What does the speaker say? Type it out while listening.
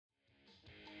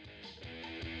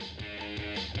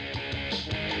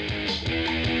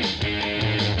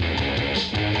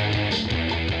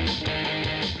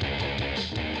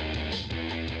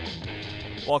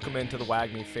Welcome into the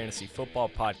WAGME Fantasy Football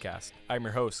Podcast. I'm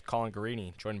your host, Colin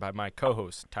Guarini, joined by my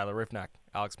co-hosts, Tyler Rivnak,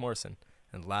 Alex Morrison,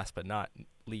 and last but not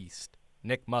least,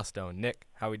 Nick Mustone. Nick,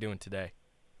 how are we doing today?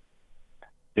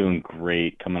 Doing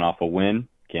great. Coming off a win.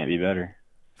 Can't be better.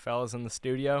 Fellas in the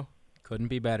studio? Couldn't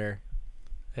be better.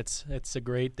 It's a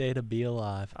great day to be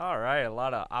alive. All right, a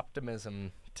lot of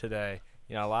optimism today.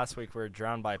 You know, last week we were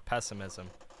drowned by pessimism.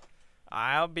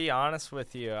 I'll be honest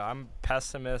with you, I'm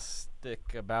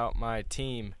pessimistic about my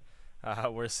team.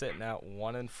 We're sitting at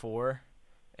 1-4,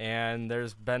 and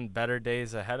there's been better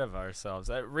days ahead of ourselves.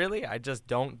 I just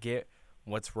don't get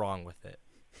what's wrong with it.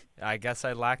 I guess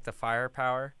I lack the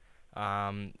firepower.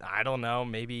 I don't know,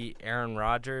 maybe Aaron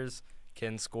Rodgers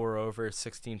can score over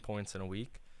 16 points in a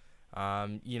week.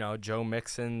 Joe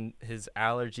Mixon, his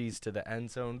allergies to the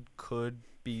end zone could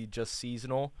be just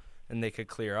seasonal, and they could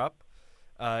clear up.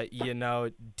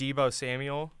 Deebo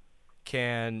Samuel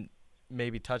can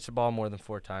maybe touch the ball more than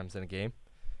 4 times in a game.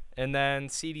 And then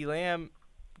CeeDee Lamb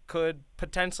could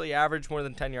potentially average more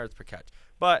than 10 yards per catch.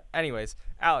 But anyways,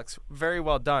 Alex, very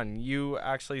well done. You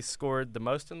actually scored the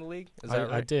most in the league. Is that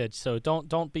right? I did. So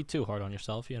don't be too hard on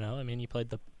yourself. You know, I mean, you played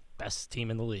the best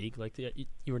team in the league. Like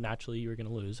you were going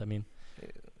to lose. I mean,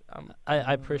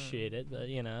 I appreciate it, but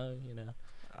you know.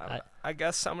 I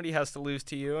guess somebody has to lose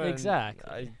to you. And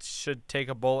exactly. I should take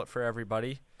a bullet for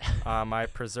everybody. I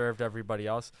preserved everybody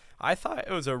else. I thought it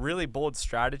was a really bold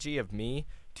strategy of me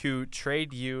to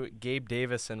trade you Gabe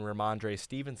Davis and Ramondre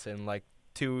Stevenson like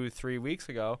 2-3 weeks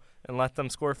ago and let them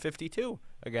score 52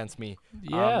 against me.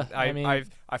 Yeah,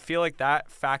 I feel like that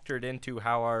factored into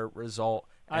how our result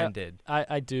ended.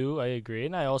 I do. I agree.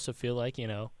 And I also feel like,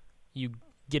 you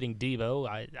getting Deebo,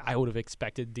 I would have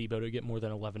expected Deebo to get more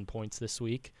than 11 points this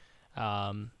week,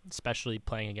 especially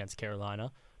playing against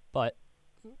Carolina. But,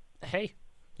 hey,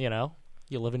 you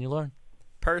live and you learn.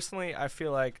 Personally, I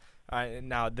feel like,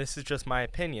 now this is just my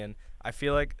opinion, I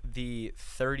feel like the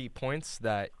 30 points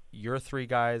that your 3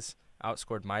 guys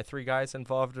outscored my 3 guys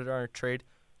involved in our trade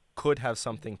could have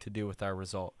something to do with our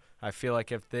result. I feel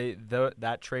like if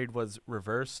that trade was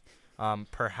reversed,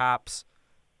 perhaps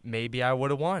maybe I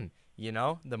would have won.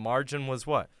 The margin was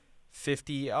what?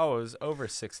 50. Oh, it was over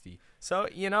 60. So,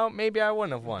 maybe I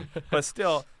wouldn't have won. But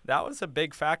still, that was a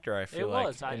big factor, I feel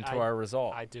into our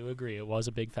result. I do agree. It was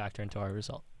a big factor into our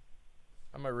result.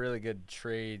 I'm a really good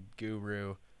trade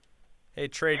guru. Hey,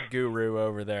 trade guru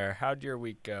over there. How'd your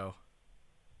week go?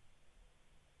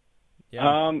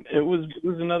 Yeah. It was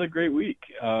another great week.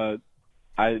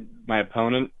 My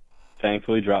opponent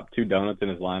thankfully dropped 2 donuts in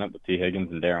his lineup with T. Higgins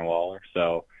and Darren Waller.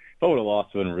 So if I would have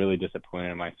lost, I would have been really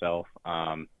disappointed in myself.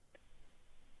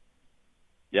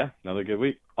 Another good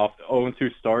week. Off the 0-2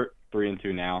 start,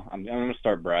 3-2 now. I'm going to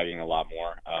start bragging a lot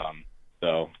more.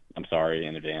 So I'm sorry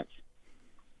in advance.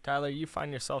 Tyler, you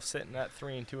find yourself sitting at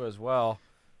 3-2 as well.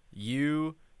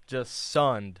 You just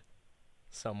sunned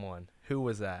someone. Who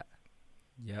was that?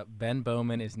 Yep, Ben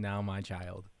Bowman is now my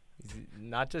child.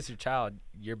 Not just your child,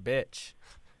 your bitch.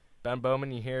 Ben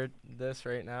Bowman, you hear this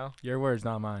right now? Your words,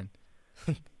 not mine.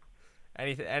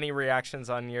 Any reactions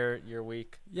on your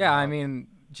week? Yeah, I mean,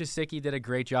 Jasicki did a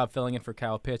great job filling in for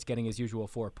Kyle Pitts, getting his usual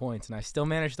 4 points, and I still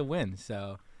managed to win.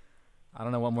 So I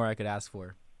don't know what more I could ask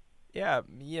for. Yeah,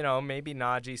 maybe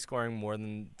Najee scoring more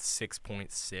than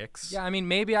 6.6. Yeah, I mean,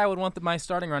 maybe I would want my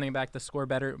starting running back to score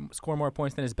more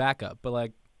points than his backup,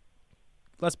 but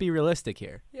let's be realistic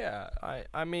here. Yeah,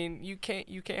 I mean, you can't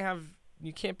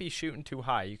be shooting too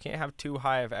high. You can't have too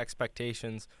high of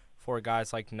expectations for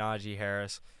guys like Najee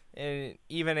Harris and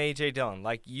even A.J. Dillon.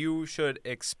 You should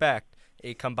expect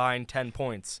a combined 10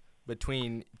 points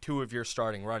between 2 of your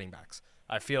starting running backs.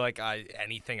 I feel like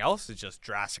anything else is just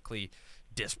drastically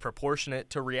disproportionate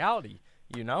to reality,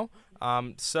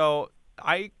 So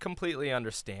I completely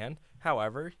understand.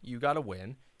 However, you got to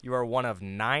win. You are one of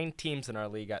 9 teams in our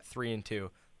league at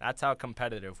 3-2. That's how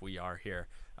competitive we are here.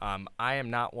 I am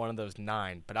not one of those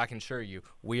 9, but I can assure you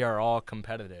we are all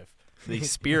competitive. The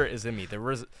spirit is in me.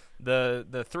 The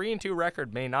 3-2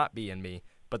 record may not be in me,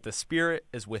 but the spirit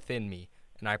is within me.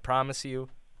 And I promise you,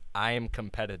 I am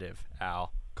competitive,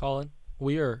 Al. Colin,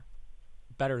 we are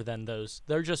better than those.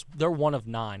 They're one of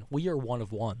 9. We are one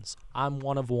of ones. I'm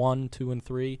one of 1, 2, and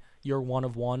 3. You're one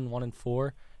of 1, 1 and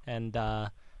 4. And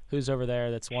who's over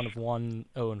there that's one of 1,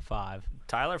 0 and 5?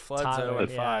 Tyler Flood's 0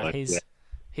 and 5. Yeah,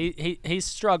 he's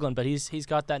struggling, but he's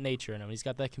got that nature in him. He's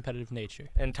got that competitive nature.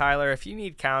 And Tyler, if you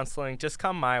need counseling, just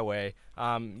come my way.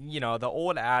 The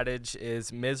old adage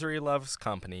is misery loves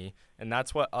company, and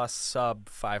that's what us sub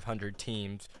 500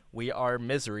 teams, we are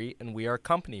misery and we are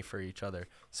company for each other.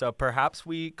 So perhaps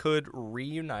we could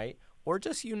reunite or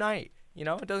just unite.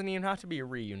 It doesn't even have to be a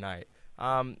reunite.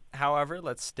 However,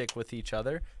 let's stick with each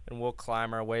other, and we'll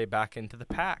climb our way back into the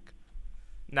pack.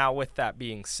 Now, with that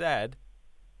being said,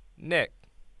 Nick,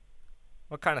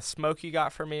 what kind of smoke you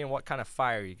got for me, and what kind of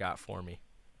fire you got for me?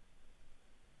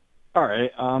 All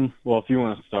right. Well, if you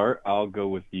want to start, I'll go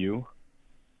with you.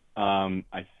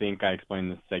 I think I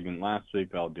explained this segment last week,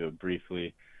 but I'll do it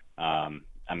briefly. I'm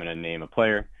going to name a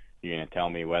player. You're going to tell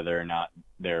me whether or not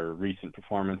their recent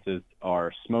performances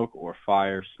are smoke or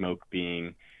fire, smoke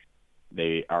being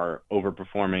they are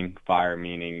overperforming, fire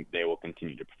meaning they will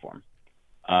continue to perform.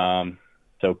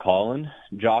 So Colin,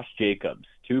 Josh Jacobs,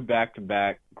 2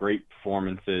 back-to-back great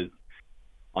performances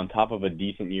on top of a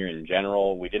decent year in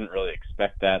general. We didn't really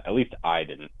expect that, at least I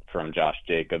didn't, from Josh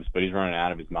Jacobs, but he's running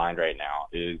out of his mind right now.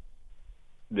 Is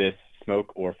this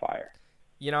smoke or fire?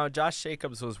 You know, Josh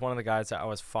Jacobs was one of the guys that I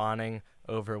was fawning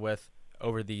over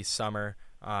the summer.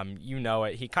 You know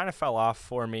it. He kind of fell off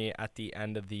for me at the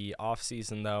end of the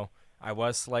offseason, though. I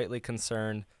was slightly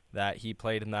concerned that he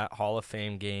played in that Hall of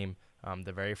Fame game,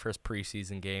 the very first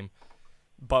preseason game.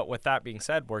 But with that being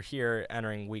said, we're here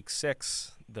entering Week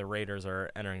 6. The Raiders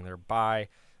are entering their bye.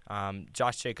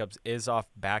 Josh Jacobs is off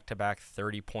back-to-back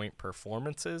 30-point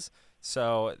performances.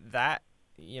 So that,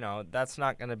 that's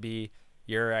not going to be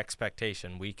your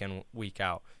expectation week in, week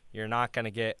out. You're not going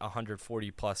to get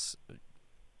 140-plus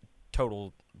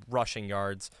total rushing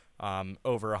yards,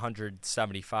 over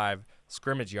 175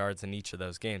 scrimmage yards in each of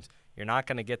those games. You're not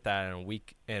going to get that on a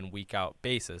week in, week out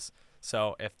basis.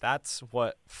 So if that's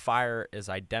what fire is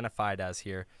identified as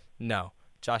here, no,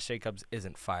 Josh Jacobs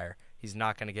isn't fire. He's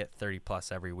not going to get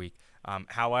 30-plus every week.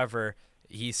 However,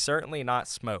 he's certainly not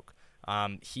smoke.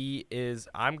 I'm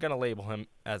going to label him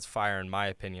as fire in my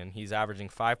opinion. He's averaging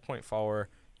 5.4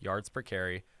 yards per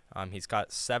carry. He's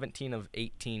got 17 of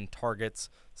 18 targets,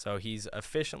 so he's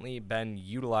efficiently been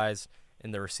utilized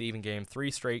in the receiving game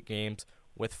 3 straight games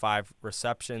with 5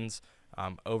 receptions,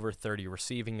 over 30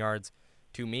 receiving yards.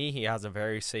 To me, he has a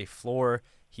very safe floor.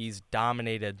 He's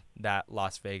dominated that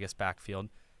Las Vegas backfield.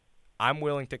 I'm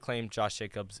willing to claim Josh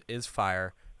Jacobs is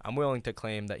fire. I'm willing to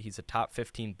claim that he's a top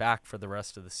 15 back for the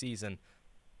rest of the season.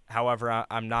 However,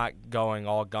 I'm not going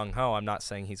all gung-ho. I'm not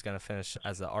saying he's going to finish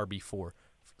as the RB4.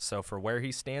 So for where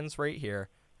he stands right here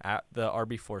at the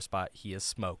RB4 spot, he is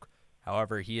smoke.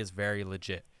 However, he is very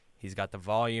legit. He's got the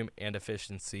volume and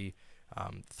efficiency,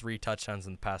 3 touchdowns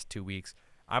in the past 2 weeks.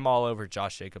 I'm all over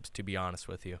Josh Jacobs, to be honest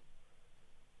with you.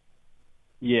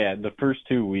 Yeah, the first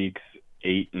 2 weeks,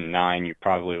 8 and 9, you're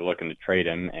probably looking to trade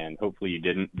him, and hopefully you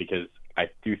didn't, because I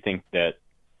do think that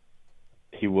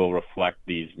he will reflect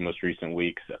these most recent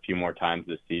weeks a few more times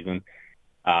this season.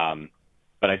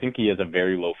 But I think he has a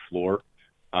very low floor,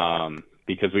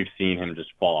 because we've seen him just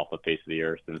fall off the face of the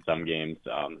earth in some games.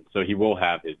 So he will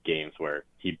have his games where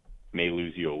he may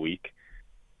lose you a week,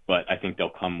 but I think they'll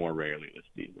come more rarely this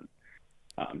season,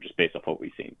 just based off what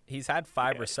we've seen. He's had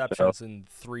 5 receptions in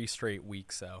 3 straight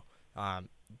weeks, though.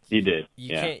 He did.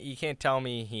 You can't tell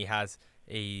me he has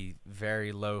a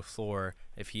very low floor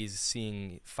if he's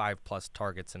seeing 5+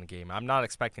 targets in a game. I'm not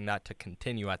expecting that to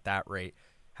continue at that rate.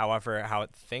 However, how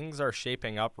things are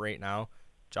shaping up right now,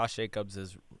 Josh Jacobs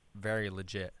is very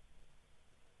legit.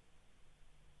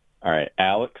 All right,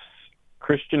 Alex,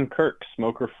 Christian Kirk,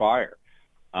 smoke or fire.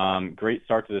 Great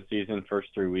start to the season, first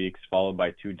 3 weeks, followed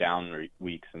by 2 down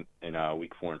weeks in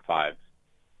week 4 and 5.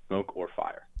 Smoke or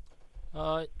fire?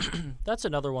 That's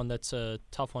another one that's a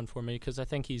tough one for me because I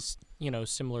think he's,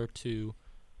 similar to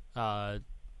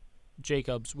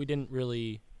Jacobs. We didn't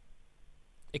really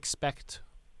expect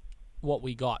what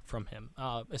we got from him,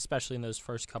 especially in those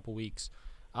first couple weeks.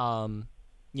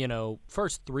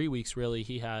 First 3 weeks, really,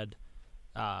 he had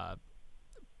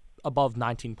above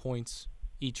 19 points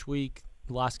each week.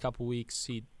 The last couple weeks,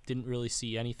 he didn't really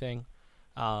see anything.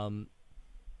 I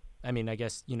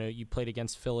guess, you played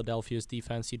against Philadelphia's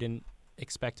defense. You didn't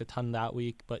expect a ton that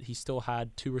week, but he still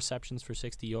had 2 receptions for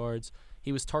 60 yards.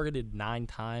 He was targeted 9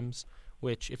 times,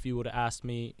 which if you would have asked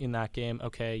me in that game,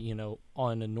 okay,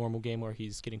 on a normal game where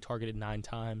he's getting targeted 9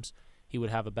 times, he would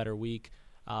have a better week.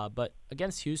 But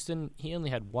against Houston, he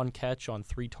only had 1 catch on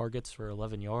 3 targets for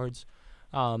 11 yards.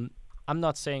 I'm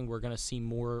not saying we're going to see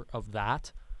more of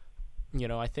that.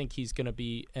 I think he's going to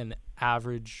be an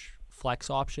average flex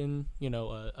option,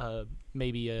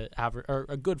 maybe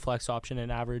a good flex option,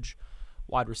 an average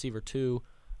wide receiver too.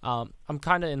 I'm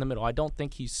kind of in the middle. I don't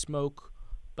think he's smoke,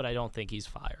 but I don't think he's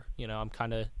fire.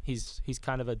 He's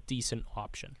kind of a decent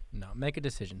option. No, make a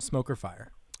decision, smoke or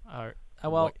fire. All right.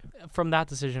 Well, from that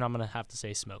decision, I'm going to have to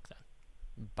say smoke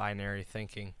then. Binary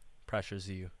thinking pressures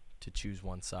you to choose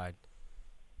one side.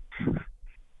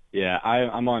 Yeah,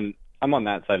 I'm on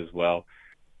that side as well.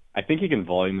 I think he can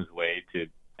volume his way to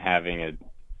having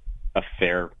a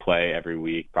fair play every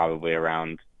week, probably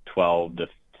around 12 to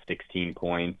 16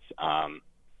 points,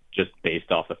 just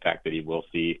based off the fact that he will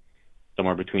see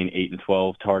somewhere between 8 and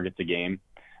 12 targets a game.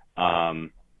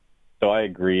 So I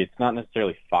agree. It's not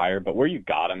necessarily fire, but where you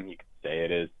got him, you could say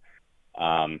it is.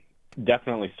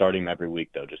 Definitely starting him every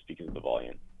week, though, just because of the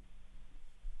volume.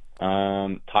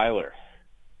 Tyler,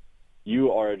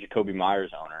 you are a Jacoby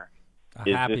Myers owner.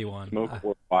 A happy one. Smoke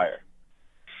or fire?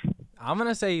 I'm going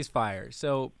to say he's fire.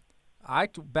 So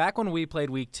back when we played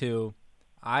week 2,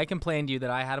 I complained to you that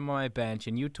I had him on my bench,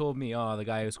 and you told me, oh, the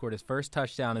guy who scored his first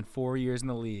touchdown in 4 years in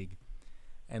the league.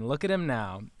 And look at him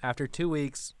now. After 2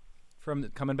 weeks from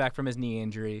coming back from his knee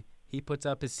injury, he puts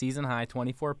up his season-high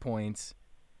 24 points,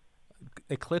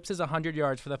 eclipses 100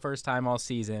 yards for the first time all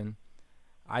season.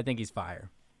 I think he's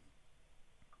fire.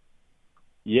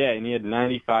 Yeah, and he had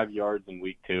 95 yards in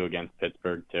week 2 against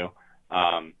Pittsburgh, too.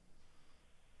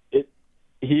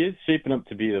 He is shaping up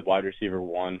to be the wide receiver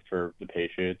 1 for the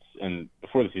Patriots. And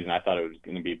before the season, I thought it was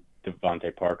going to be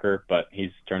Devontae Parker, but he's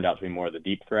turned out to be more of the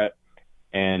deep threat.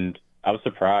 And I was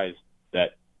surprised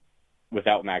that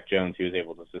without Mac Jones, he was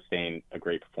able to sustain a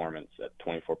great performance at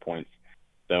 24 points.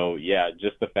 So, yeah,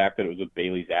 just the fact that it was with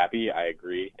Bailey Zappi, I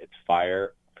agree. It's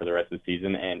fire for the rest of the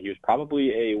season, and he was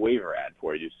probably a waiver ad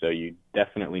for you, so you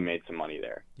definitely made some money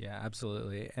there. Yeah,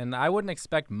 absolutely. And I wouldn't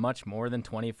expect much more than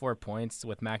 24 points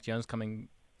with Mac Jones coming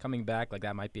back. Like,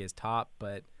 that might be his top,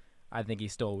 but I think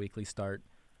he's still a weekly start.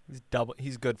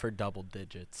 He's good for double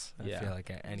digits, I feel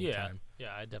like, at any time.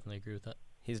 Yeah, I definitely agree with that.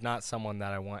 He's not someone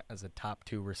that I want as a top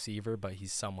 2 receiver, but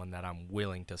he's someone that I'm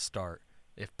willing to start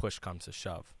if push comes to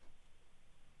shove.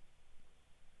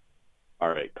 All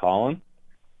right, Colin.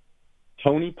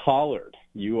 Tony Pollard.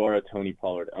 You are a Tony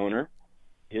Pollard owner.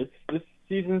 This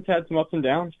season's had some ups and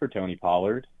downs for Tony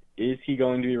Pollard. Is he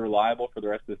going to be reliable for the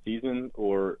rest of the season,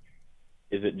 or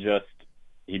is it just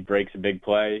he breaks a big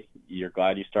play, you're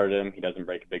glad you started him, he doesn't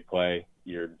break a big play,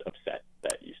 you're upset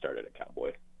that you started a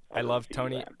Cowboy? I love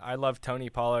Tony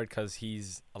Pollard because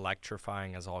he's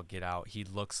electrifying as all get out. He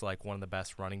looks like one of the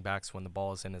best running backs when the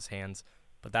ball is in his hands.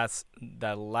 But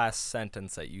that last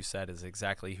sentence that you said is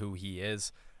exactly who he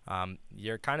is.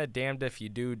 You're kind of damned if you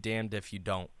do, damned if you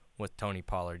don't with Tony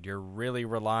Pollard. You're really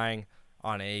relying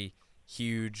on a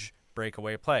huge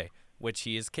breakaway play, which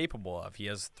he is capable of. He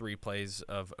has 3 plays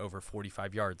of over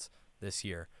 45 yards this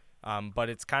year. But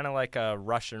it's kind of like a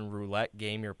Russian roulette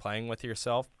game you're playing with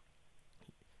yourself.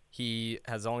 He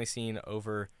has only seen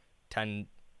over 10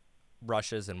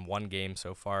 rushes in one game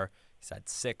so far. He's had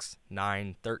 6,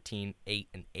 9, 13, 8,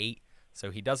 and 8.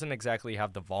 So he doesn't exactly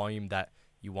have the volume that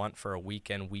you want for a week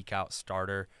in, week out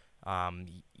starter.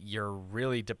 You're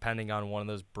really depending on one of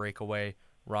those breakaway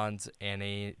runs and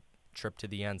a trip to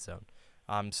the end zone.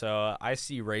 So I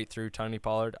see right through Tony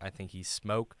Pollard. I think he's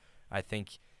smoke. I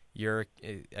think you're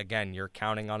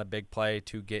counting on a big play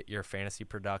to get your fantasy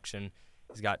production.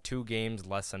 He's got 2 games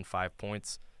less than 5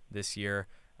 points this year.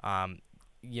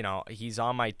 He's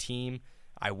on my team.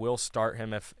 I will start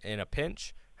him if in a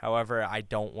pinch. However, I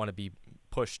don't want to be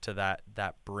pushed to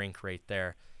that brink right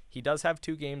there. He does have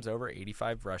 2 games over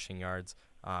 85 rushing yards.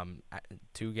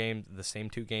 The same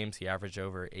 2 games, he averaged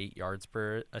over 8 yards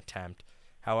per attempt.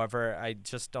 However, I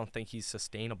just don't think he's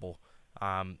sustainable.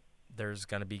 There's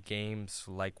going to be games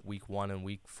like week 1 and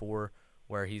week 4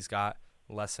 where he's got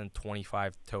less than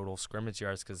 25 total scrimmage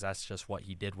yards because that's just what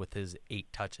he did with his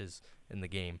 8 touches in the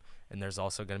game. And there's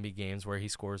also going to be games where he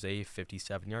scores a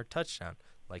 57-yard touchdown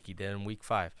like he did in week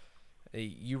 5.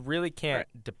 You really can't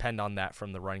depend on that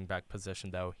from the running back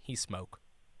position, though. He's smoke.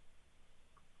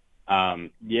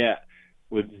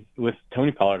 With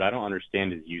Tony Pollard, I don't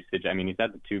understand his usage. I mean, he's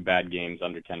had the 2 bad games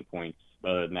under 10 points.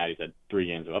 Other than that, he's had 3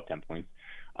 games of up 10 points.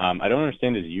 I don't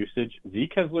understand his usage.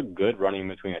 Zeke has looked good running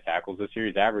between the tackles this year.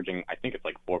 He's averaging, I think it's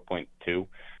like 4.2.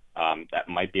 That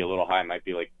might be a little high, might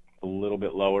be like a little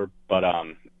bit lower. But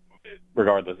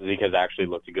regardless, Zeke has actually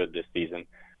looked good this season.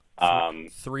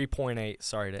 3.8.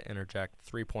 Sorry to interject.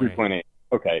 3.8. 3.8.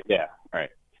 Okay, yeah, all right.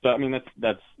 So I mean,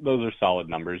 those are solid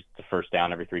numbers. It's a first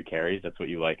down every 3 carries. That's what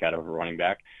you like out of a running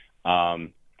back.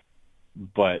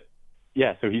 But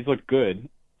yeah, so he's looked good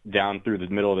down through the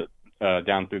middle of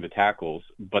down through the tackles,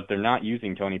 but they're not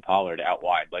using Tony Pollard out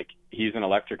wide. Like, he's an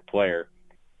electric player.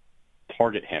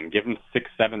 Target him. Give him 6,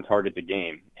 7 targets a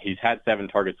game. He's had 7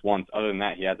 targets once. Other than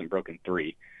that, he hasn't broken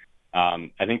 3. I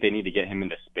think they need to get him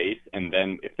into space, and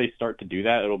then if they start to do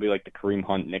that, it'll be like the Kareem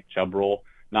Hunt, Nick Chubb role.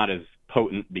 Not as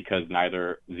potent because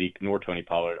neither Zeke nor Tony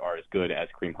Pollard are as good as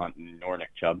Kareem Hunt nor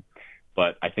Nick Chubb.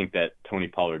 But I think that Tony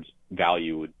Pollard's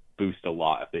value would boost a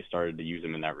lot if they started to use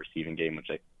him in that receiving game, which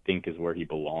I think is where he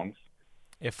belongs.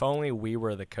 If only we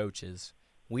were the coaches,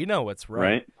 We know what's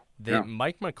right. Yeah.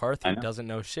 Mike McCarthy I know. doesn't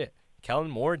know shit. Kellen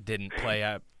Moore didn't play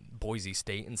at Boise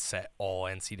State and set all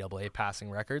NCAA passing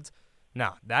records.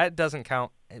 No, that doesn't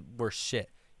count. We're shit.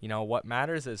 You know, what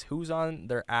matters is who's on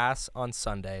their ass on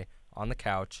Sunday on the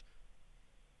couch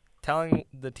telling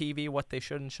the TV what they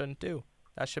should and shouldn't do.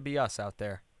 That should be us out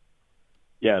there.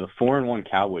 Yeah, the 4-1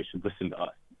 Cowboys should listen to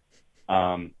us.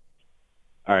 All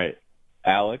right,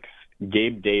 Alex,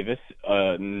 Gabe Davis,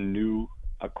 a new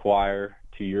acquire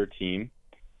to your team.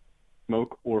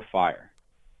 Smoke or fire?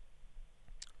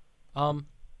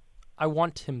 I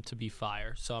want him to be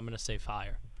fire, so I'm going to say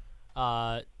fire.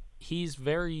 He's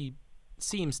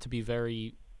seems to be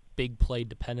very big play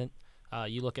dependent.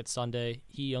 You look at Sunday,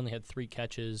 he only had 3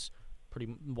 catches,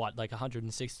 like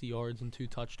 160 yards and 2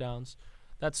 touchdowns.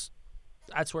 That's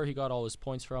where he got all his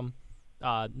points from.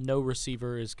 No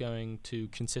receiver is going to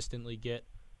consistently get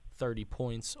 30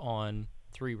 points on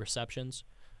 3 receptions.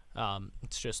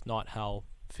 It's just not how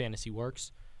fantasy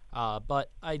works. But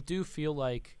I do feel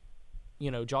like,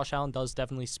 Josh Allen does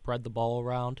definitely spread the ball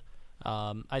around.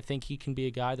 I think he can be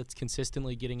a guy that's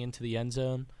consistently getting into the end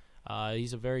zone.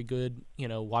 He's a very good,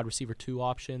 wide receiver 2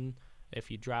 option. If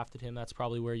you drafted him, that's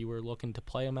probably where you were looking to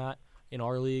play him at. In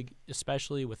our league,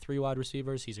 especially with 3 wide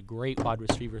receivers, he's a great wide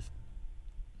receiver.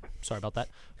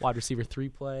 Wide receiver 3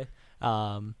 play.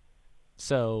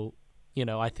 So,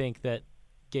 I think that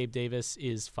Gabe Davis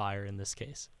is fire in this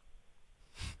case.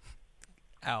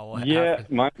 Ow, what Yeah,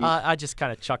 happened? I just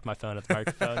kind of chucked my phone at the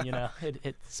microphone.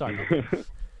 Sorry about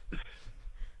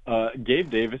that. Gabe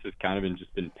Davis has kind of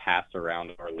been passed around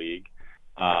in our league.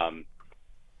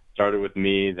 Started with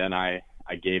me, then I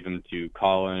gave him to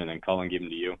Colin, and then Colin gave him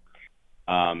to you.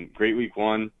 Great week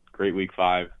 1, great week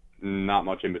 5, not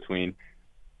much in between.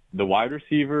 The wide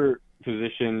receiver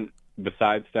position,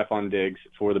 besides Stephon Diggs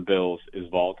for the Bills, is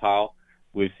volatile.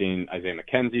 We've seen Isaiah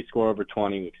McKenzie score over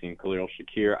 20. We've seen Khalil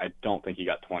Shakir. I don't think he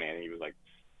got 20. I think he was like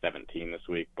 17 this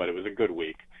week, but it was a good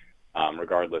week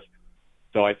regardless.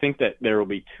 So I think that there will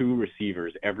be 2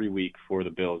 receivers every week for the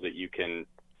Bills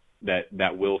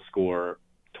that will score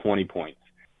 20 points.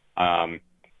 And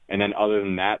then other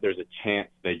than that, there's a chance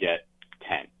they get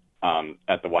 10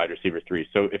 at the wide receiver 3.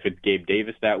 So if it's Gabe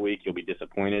Davis that week, you'll be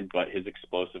disappointed, but his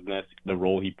explosiveness, the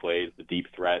role he plays, the deep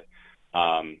threat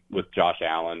with Josh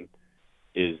Allen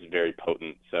is very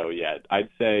potent. So yeah, I'd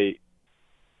say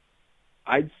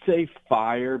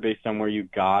fire based on where you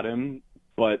got him,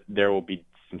 but there will be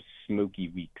some smoky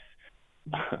weeks.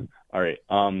 All right,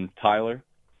 Tyler,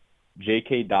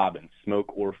 J.K. Dobbins,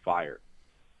 smoke or fire?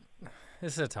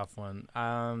 This is a tough one.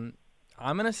 I'm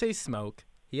gonna say smoke.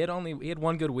 He had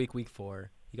 1 good week, week 4.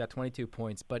 He got 22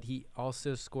 points, but he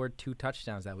also scored 2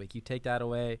 touchdowns that week. You take that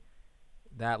away,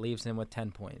 that leaves him with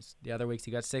 10 points. The other weeks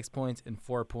he got 6 points and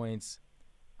 4 points.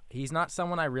 He's not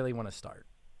someone I really want to start,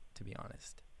 to be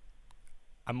honest.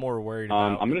 I'm more worried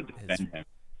about I'm going to defend him.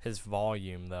 his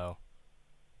volume, though.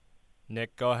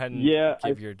 Nick, go ahead and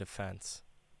give your defense.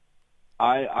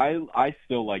 I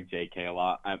still like JK a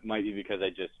lot. It might be because I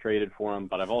just traded for him,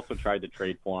 but I've also tried to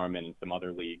trade for him in some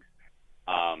other leagues.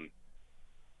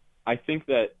 I think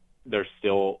that they're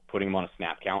still putting him on a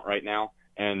snap count right now,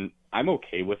 and I'm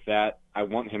okay with that. I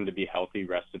want him to be healthy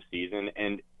rest of season,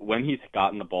 and when he's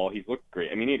gotten the ball, he's looked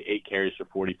great. I mean, he had 8 carries for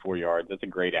 44 yards. That's a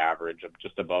great average of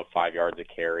just above 5 yards a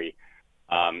carry.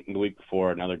 The week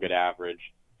before, another good average.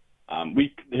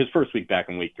 His first week back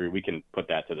in week 3, we can put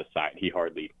that to the side. He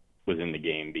hardly was in the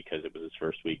game because it was his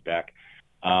first week back.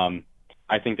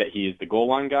 I think that he is the goal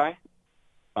line guy.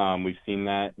 We've seen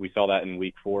that. We saw that in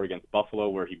week 4 against Buffalo,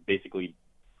 where he basically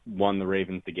won the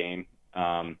Ravens the game.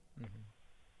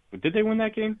 Did they win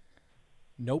that game?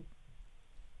 Nope.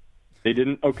 They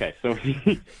didn't? Okay, so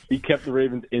he kept the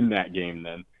Ravens in that game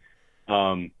then.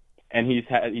 And he's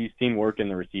seen work in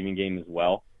the receiving game as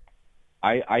well.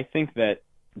 I think that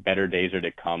better days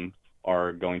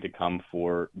are going to come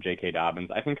for J.K. Dobbins.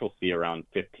 I think he'll see around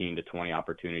 15 to 20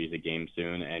 opportunities a game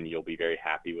soon, and you'll be very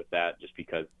happy with that just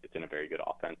because it's in a very good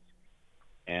offense.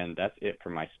 And that's it for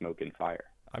my smoke and fire.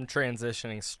 I'm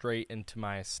transitioning straight into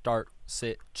my start,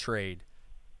 sit, trade.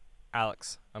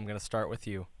 Alex, I'm going to start with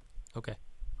you. Okay.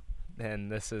 And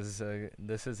this is a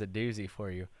doozy for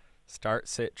you. Start,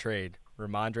 sit, trade.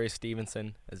 Ramondre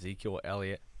Stevenson, Ezekiel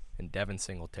Elliott, and Devin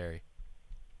Singletary.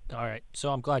 All right,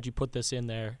 so I'm glad you put this in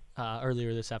there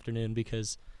earlier this afternoon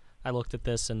because I looked at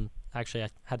this and actually I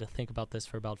had to think about this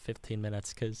for about 15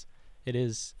 minutes because it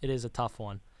is a tough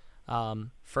one.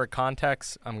 For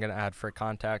context, I'm going to add for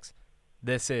context,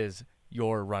 this is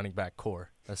your running back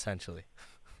core, essentially.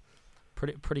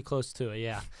 Pretty close to it,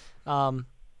 yeah.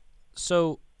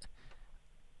 So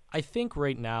I think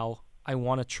right now I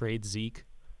want to trade Zeke.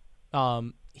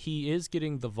 he is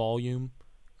getting the volume,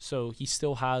 so he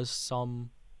still has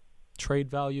some trade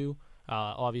value.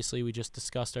 Obviously, we just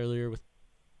discussed earlier with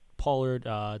Pollard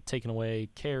taking away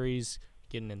carries,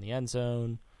 getting in the end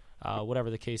zone, whatever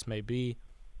the case may be.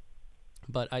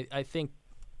 But I think,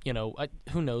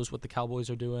 who knows what the Cowboys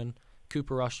are doing.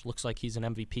 Cooper Rush looks like he's an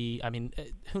MVP. I mean,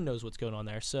 who knows what's going on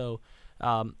there. So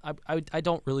I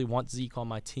don't really want Zeke on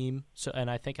my team, and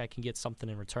I think I can get something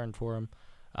in return for him.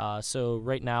 So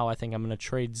right now I think I'm going to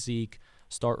trade Zeke,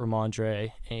 start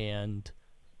Ramondre, and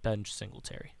bench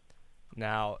Singletary.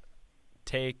 Now,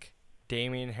 take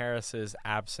Damian Harris's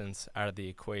absence out of the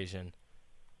equation.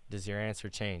 Does your answer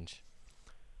change?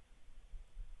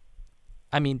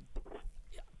 I mean,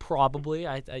 probably.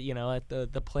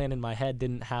 The plan in my head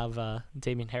didn't have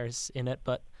Damian Harris in it,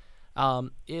 but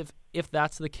if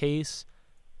that's the case,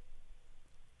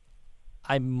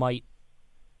 I might.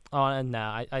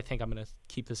 I think I'm gonna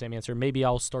keep the same answer. Maybe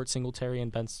I'll start Singletary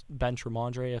and bench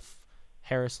Ramondre if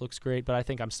Harris looks great, but I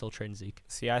think I'm still trading Zeke.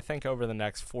 See, I think over the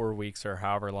next 4 weeks or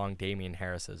however long Damian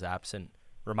Harris is absent,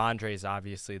 Ramondre is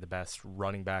obviously the best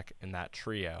running back in that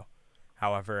trio.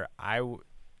 However, I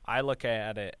look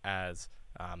at it as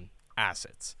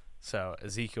assets. So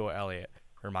Ezekiel Elliott,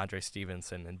 Ramondre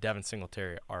Stevenson, and Devin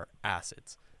Singletary are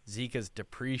assets. Zeke is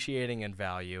depreciating in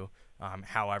value.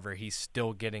 However, he's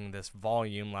still getting this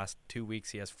volume. Last 2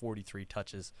 weeks, he has 43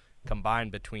 touches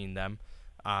combined between them.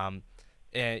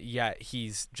 And yet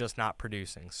he's just not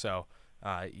producing. So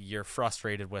you're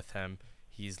frustrated with him.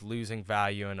 He's losing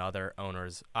value in other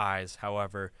owners' eyes.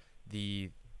 However,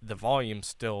 the volume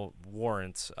still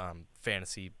warrants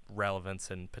fantasy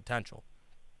relevance and potential.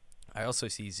 I also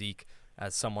see Zeke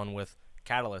as someone with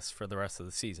catalysts for the rest of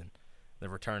the season. The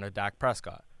return of Dak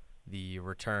Prescott, the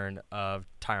return of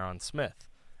Tyron Smith,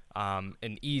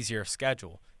 an easier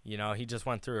schedule. He just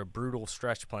went through a brutal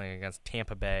stretch playing against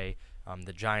Tampa Bay.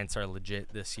 The Giants are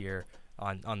legit this year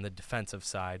on the defensive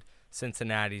side.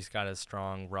 Cincinnati's got a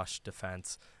strong rush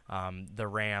defense. The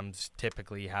Rams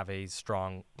typically have a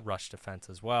strong rush defense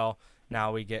as well.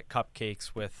 Now we get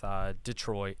cupcakes with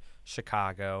Detroit,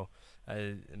 Chicago,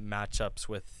 matchups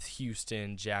with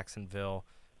Houston, Jacksonville,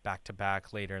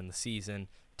 back-to-back later in the season,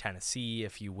 Tennessee,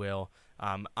 if you will.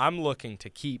 I'm looking to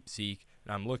keep Zeke,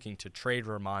 and I'm looking to trade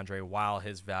Ramondre while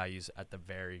his value's at the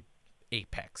very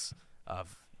apex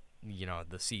of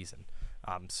the season.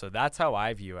 So that's how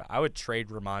I view it. I would trade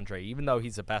Ramondre, even though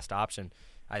he's the best option.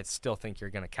 I still think you're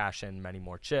going to cash in many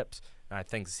more chips, and I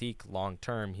think Zeke long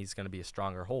term he's going to be a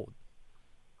stronger hold.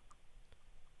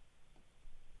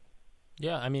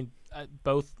 Yeah, I mean,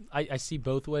 I see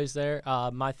both ways there.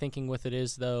 My thinking with it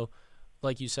is, though,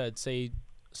 like you said, say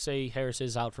Harris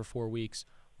is out for 4 weeks.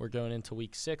 We're going into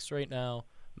week 6 right now.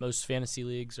 Most fantasy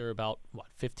leagues are about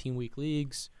 15-week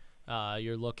leagues.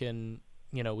 You're looking,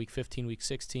 week 15, week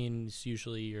 16 is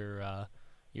usually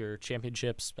your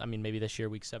championships. I mean, maybe this year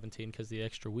week 17 because of the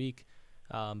extra week.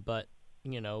 But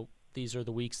these are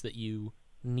the weeks that you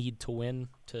need to win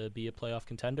to be a playoff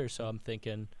contender. So I'm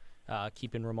thinking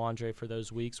keeping Ramondre for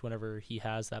those weeks whenever he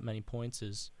has that many points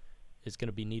is going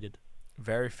to be needed.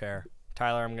 Very fair.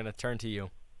 Tyler, I'm going to turn to you.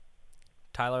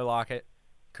 Tyler Lockett,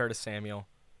 Curtis Samuel,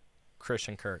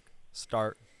 Christian Kirk.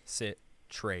 Start, sit,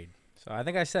 trade. So I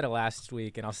think I said it last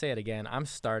week, and I'll say it again. I'm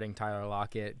starting Tyler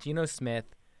Lockett. Geno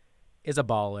Smith is a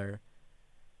baller,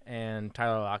 and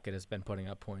Tyler Lockett has been putting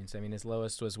up points. I mean, his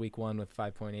lowest was week 1 with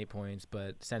 5.8 points,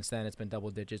 but since then it's been double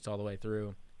digits all the way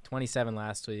through. 27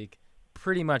 last week.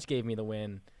 Pretty much gave me the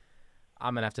win.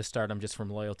 I'm going to have to start him just from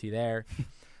loyalty there.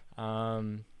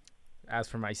 As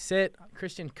for my sit,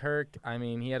 Christian Kirk, I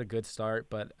mean, he had a good start,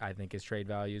 but I think his trade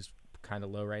value is kind of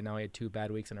low right now. He had 2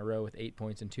 bad weeks in a row with 8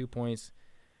 points and 2 points.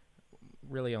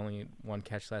 Really only 1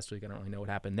 catch last week. I don't really know what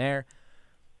happened there.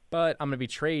 But I'm going to be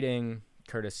trading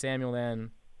Curtis Samuel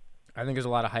then. I think there's a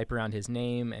lot of hype around his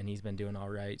name, and he's been doing all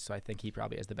right, so I think he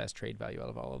probably has the best trade value out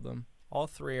of all of them. All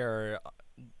three are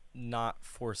not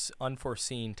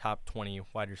unforeseen top 20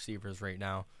 wide receivers right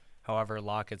now. However,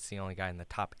 Lockett's the only guy in the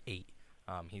top 8.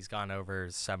 He's gone over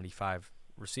 75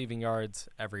 receiving yards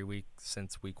every week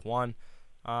since week 1.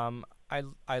 I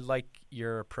like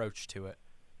your approach to it.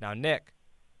 Now, Nick,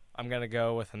 I'm going to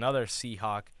go with another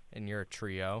Seahawk in your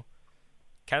trio.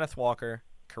 Kenneth Walker,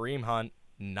 Kareem Hunt,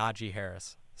 Najee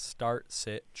Harris. Start,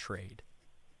 sit, trade.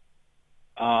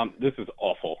 This is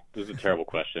awful. This is a terrible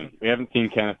question. We haven't seen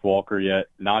Kenneth Walker yet.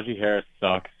 Najee Harris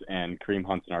sucks, and Kareem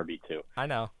Hunt's an RB2. I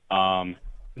know.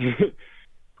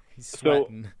 He's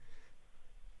sweating.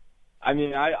 I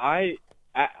mean, I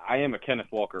am a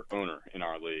Kenneth Walker owner in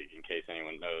our league, in case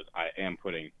anyone knows. I am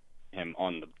putting him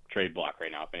on the trade block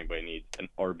right now if anybody needs an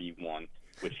RB1,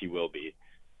 which he will be.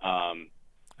 I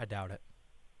doubt it.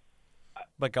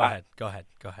 But go ahead.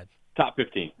 Top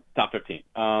 15.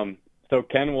 So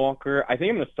Ken Walker, I think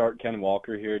I'm going to start Ken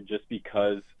Walker here just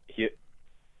because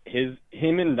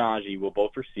him and Najee will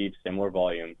both receive similar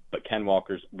volume, but Ken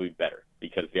Walker's will be better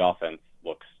because the offense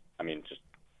looks, just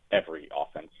every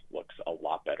offense looks a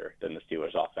lot better than the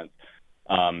Steelers' offense.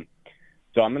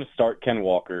 So I'm going to start Ken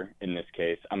Walker in this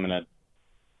case. I'm going to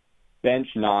bench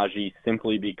Najee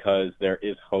simply because there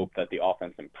is hope that the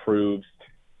offense improves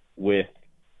with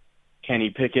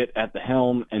Kenny Pickett at the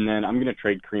helm, and then I'm going to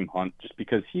trade Kareem Hunt just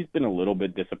because he's been a little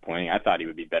bit disappointing. I thought he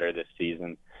would be better this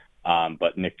season,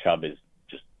 but Nick Chubb is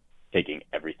just taking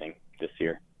everything this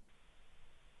year.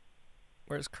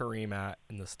 Where's Kareem at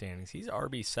in the standings? He's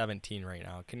RB17 right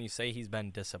now. Can you say he's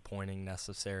been disappointing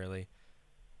necessarily?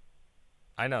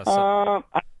 I know.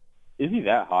 Is he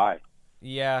that high?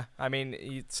 Yeah,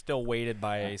 he's still weighted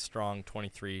by a strong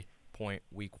 23-point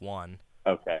week 1.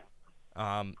 Okay.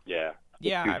 Yeah.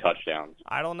 2 touchdowns.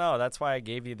 I don't know. That's why I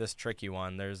gave you this tricky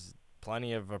one. There's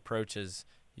plenty of approaches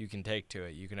you can take to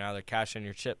it. You can either cash in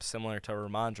your chips similar to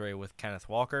Ramondre with Kenneth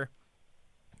Walker,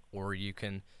 or you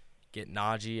can get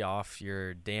Najee off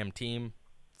your damn team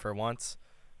for once,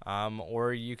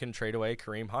 or you can trade away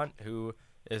Kareem Hunt, who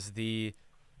is the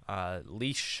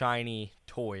least shiny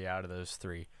toy out of those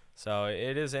 3. So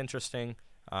it is interesting.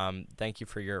 Thank you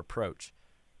for your approach.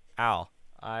 Al,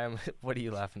 what are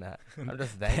you laughing at? I'm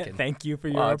just thanking. Thank you for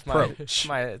your approach.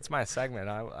 It's my segment.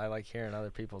 I like hearing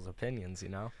other people's opinions,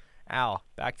 Al,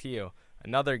 back to you.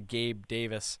 Another Gabe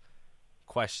Davis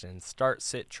question. Start,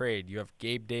 sit, trade. You have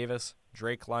Gabe Davis,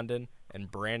 Drake London,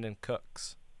 and Brandon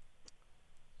Cooks.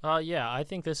 Yeah, I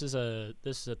think this is a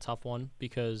tough one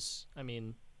because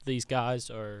these guys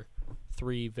are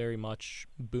 3 very much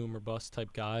boom or bust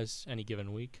type guys any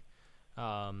given week.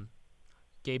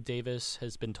 Gabe Davis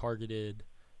has been targeted,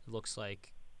 it looks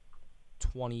like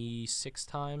 26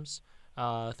 times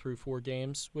through 4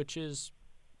 games, which is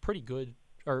pretty good.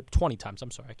 Or 20 times, I'm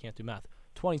sorry, I can't do math.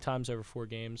 20 times over 4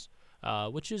 games,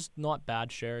 which is not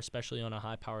bad share, especially on a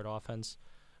high-powered offense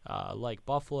like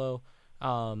Buffalo.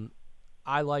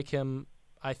 I like him.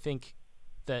 I think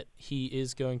that he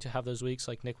is going to have those weeks.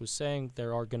 Like Nick was saying,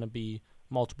 there are going to be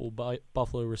multiple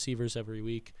Buffalo receivers every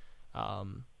week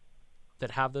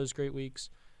that have those great weeks.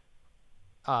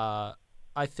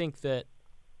 I think that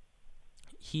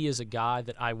he is a guy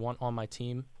that I want on my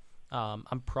team.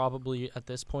 I'm probably at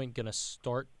this point going to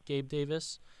start Gabe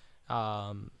Davis.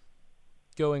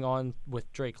 Going on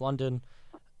with Drake London,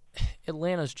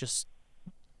 Atlanta's just,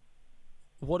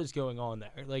 what is going on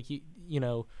there? Like,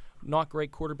 not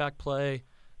great quarterback play.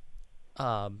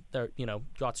 They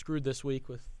got screwed this week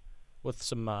with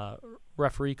some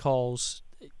referee calls.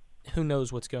 Who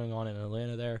knows what's going on in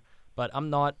Atlanta there? But I'm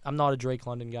not a Drake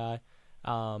London guy.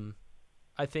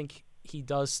 I think he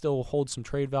does still hold some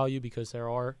trade value because there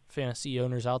are fantasy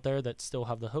owners out there that still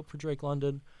have the hope for Drake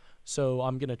London. So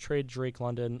I'm going to trade Drake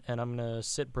London, and I'm going to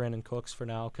sit Brandon Cooks for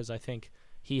now because I think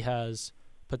he has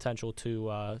potential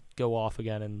to go off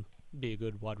again and be a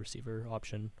good wide receiver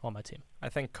option on my team. I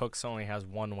think Cooks only has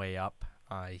one way up.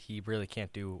 He really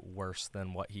can't do worse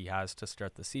than what he has to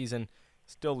start the season.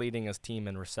 Still leading his team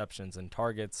in receptions and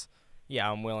targets.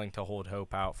 Yeah, I'm willing to hold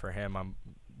hope out for him. I'm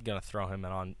going to throw him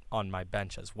on my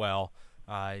bench as well.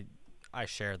 I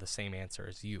share the same answer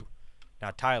as you.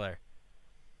 Now, Tyler,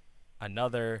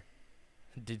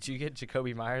 did you get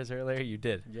Jakobi Meyers earlier? You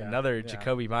did. Yeah, another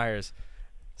Jakobi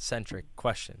Meyers-centric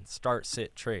question. Start,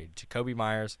 sit, trade. Jakobi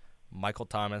Meyers, Michael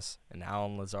Thomas, and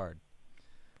Allen Lazard.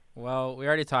 Well, we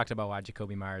already talked about why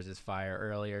Jakobi Meyers is fire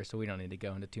earlier, so we don't need to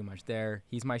go into too much there.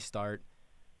 He's my start.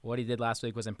 What he did last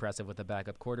week was impressive with a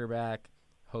backup quarterback.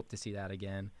 Hope to see that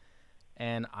again.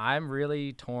 And I'm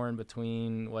really torn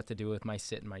between what to do with my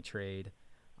sit and my trade.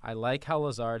 I like how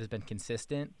Lazard has been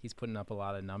consistent. He's putting up a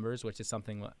lot of numbers, which is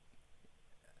something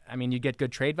you get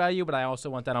good trade value, but I also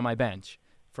want that on my bench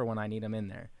for when I need him in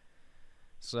there.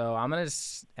 So I'm going to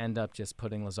end up just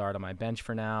putting Lazard on my bench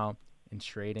for now and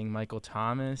trading Michael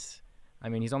Thomas.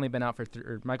 He's only been out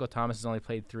Michael Thomas has only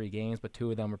played 3 games, but 2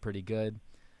 of them were pretty good.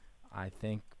 I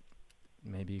think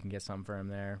maybe you can get something for him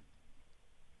there.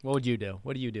 What would you do?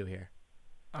 What do you do here?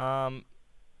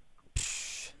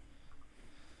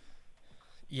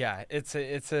 Yeah, it's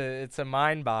a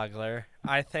mind boggler.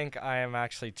 I think I am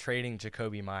actually trading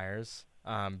Jakobi Meyers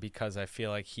because I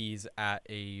feel like he's at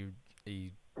a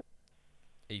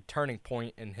turning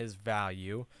point in his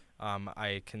value.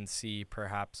 I can see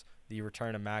perhaps the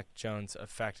return of Mac Jones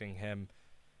affecting him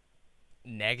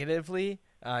negatively.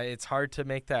 It's hard to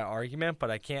make that argument,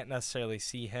 but I can't necessarily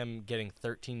see him getting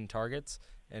 13 targets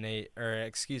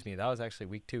that was actually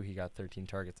week 2 he got 13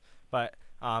 targets. But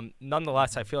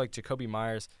nonetheless, I feel like Jakobi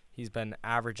Meyers he's been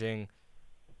averaging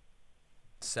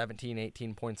 17,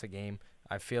 18 points a game.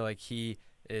 I feel like he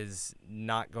is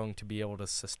not going to be able to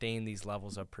sustain these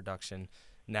levels of production.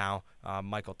 Now,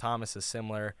 Michael Thomas is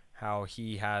similar, how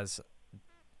he has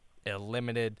a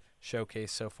limited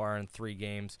showcase so far in 3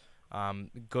 games,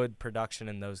 good production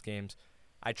in those games.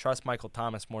 I trust Michael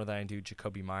Thomas more than I do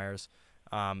Jacoby Myers.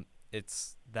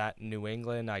 It's that New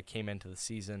England, I came into the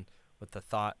season with the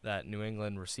thought that New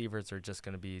England receivers are just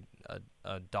going to be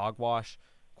a dog wash,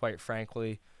 quite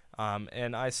frankly.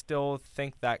 And I still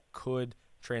think that could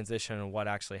transition in what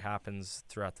actually happens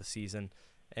throughout the season.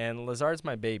 And Lazard's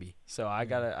my baby, so I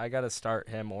gotta start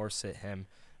him or sit him.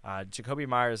 Jacoby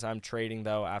Myers I'm trading,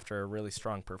 though, after a really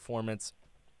strong performance.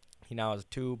 He now has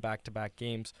 2 back-to-back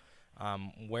games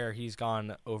where he's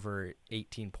gone over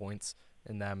 18 points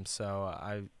in them,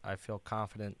 so I feel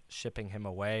confident shipping him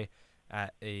away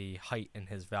at a height in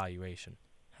his valuation.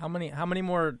 How many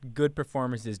more good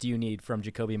performances do you need from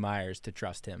Jacoby Myers to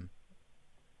trust him?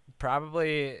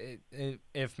 Probably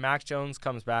if Mac Jones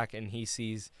comes back and he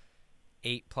sees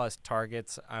 8+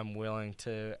 targets, I'm willing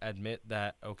to admit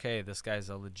that, okay, this guy's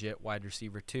a legit wide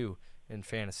receiver too in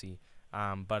fantasy.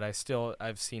 But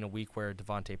I've seen a week where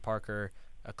Devontae Parker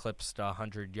eclipsed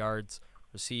 100 yards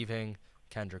receiving.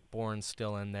 Kendrick Bourne's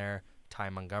still in there. Ty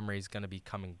Montgomery's going to be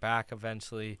coming back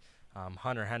eventually.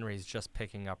 Hunter Henry's just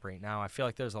picking up right now. I feel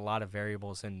like there's a lot of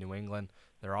variables in New England.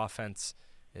 Their offense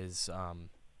is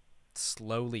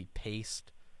slowly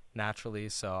paced naturally,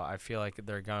 so I feel like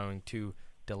they're going to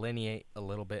delineate a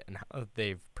little bit in how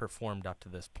they've performed up to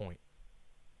this point.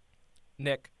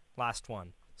 Nick, last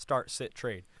one. Start, sit,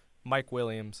 trade. Mike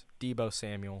Williams, Deebo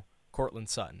Samuel, Courtland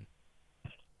Sutton.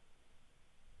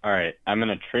 All right, I'm going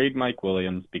to trade Mike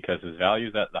Williams because his value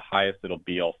is at the highest it'll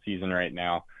be all season right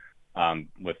now.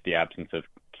 With the absence of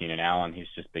Keenan Allen, he's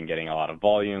just been getting a lot of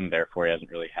volume. Therefore, he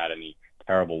hasn't really had any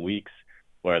terrible weeks,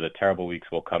 where the terrible weeks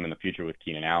will come in the future with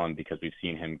Keenan Allen because we've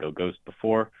seen him go ghost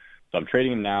before. So I'm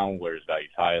trading him now where his value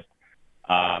is highest.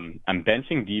 I'm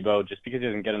benching Deebo just because he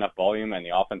doesn't get enough volume and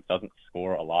the offense doesn't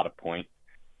score a lot of points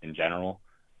in general.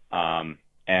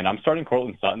 And I'm starting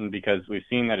Courtland Sutton because we've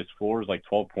seen that his floor is like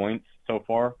 12 points so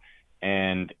far,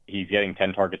 and he's getting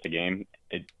 10 targets a game.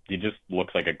 He just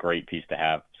looks like a great piece to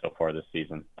have so far this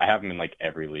season. I have him in like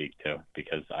every league too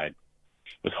because I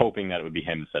was hoping that it would be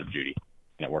him instead of Judy,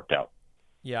 and it worked out.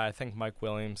 Yeah, I think Mike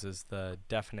Williams is the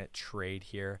definite trade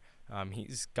here.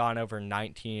 He's gone over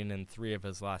 19 in 3 of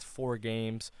his last 4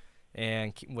 games,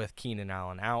 and with Keenan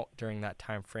Allen out during that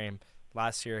time frame.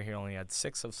 Last year, he only had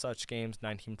 6 of such games,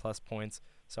 19-plus points.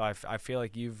 So I feel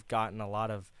like you've gotten a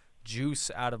lot of juice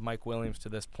out of Mike Williams to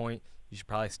this point. You should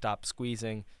probably stop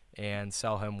squeezing and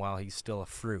sell him while he's still a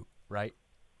fruit, right?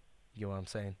 You know what I'm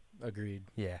saying? Agreed.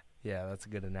 Yeah, that's a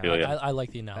good analogy. I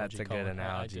like the analogy. That's a Colin. good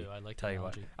analogy. I like the Tell you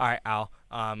analogy. what. All right, Al.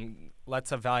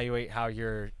 Let's evaluate how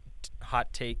your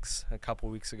hot takes a couple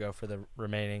weeks ago for the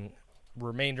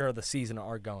remainder of the season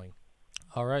are going.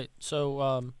 All right.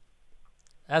 So,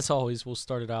 as always, we'll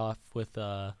start it off with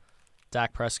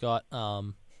Dak Prescott.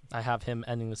 I have him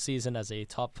ending the season as a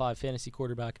top 5 fantasy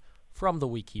quarterback from the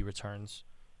week he returns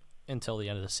until the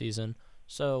end of the season.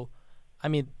 So, I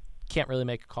mean, can't really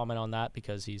make a comment on that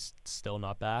because he's still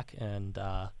not back. And,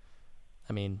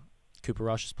 Cooper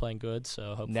Rush is playing good,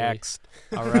 so hopefully. Next.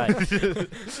 All right.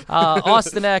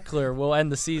 Austin Eckler will end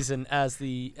the season as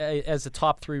the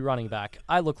top 3 running back.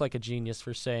 I look like a genius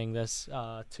for saying this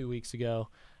 2 weeks ago.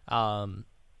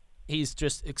 He's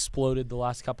just exploded the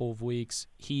last couple of weeks.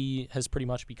 He has pretty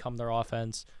much become their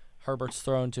offense. Herbert's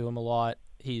thrown to him a lot.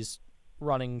 He's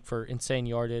running for insane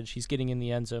yardage. He's getting in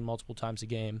the end zone multiple times a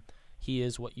game. He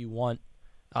is what you want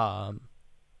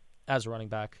as a running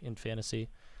back in fantasy.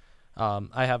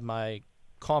 I have my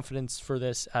confidence for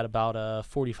this at about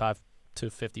 45 to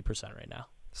 50% right now.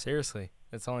 Seriously,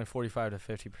 it's only 45 to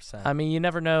 50%. I mean, you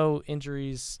never know,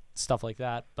 injuries, stuff like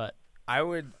that, but I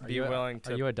would be willing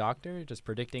to. Are you a doctor just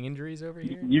predicting injuries over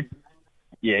here?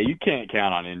 You can't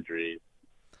count on injuries.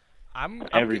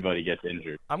 Everybody gets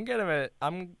injured.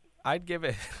 I'd give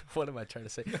it. What am I trying to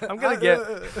say? I'm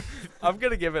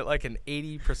gonna give it like an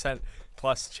 80%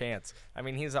 plus chance. I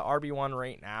mean, he's an RB1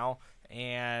 right now,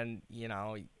 and you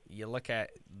look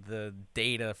at the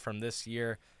data from this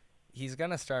year, he's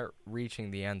gonna start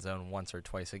reaching the end zone once or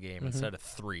twice a game instead of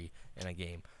 3 in a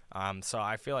game. So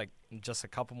I feel like just a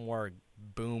couple more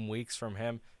boom weeks from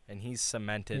him, and he's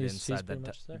cemented inside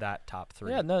that top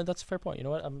 3. Yeah, no, that's a fair point. You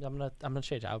know what? I'm gonna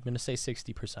change it. I'm gonna say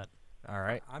 60%. All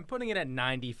right. I'm putting it at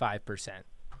 95%.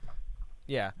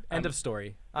 Yeah. End of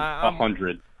story.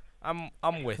 100. I'm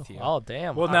with you. Oh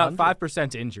damn. Well, now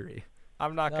 5% injury.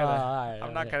 I'm not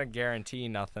gonna guarantee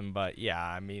nothing, but yeah,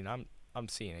 I mean, I'm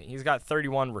seeing it. He's got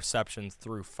 31 receptions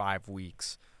through 5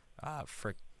 weeks.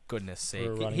 For goodness sake,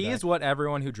 For a running He back. is what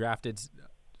everyone who drafted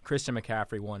Christian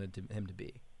McCaffrey wanted him to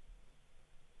be.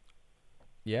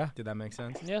 yeah, Did that make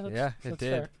sense? Yeah, that's, yeah, it that's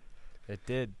did. fair. It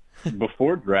did.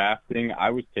 Before drafting, I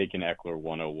was taking Eckler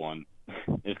 101.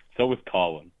 So was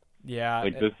Colin. Yeah,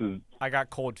 I got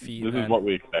cold feet. This then. is what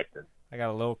we expected. I got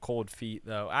a little cold feet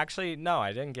though. Actually, no,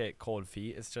 I didn't get cold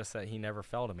feet. It's just that he never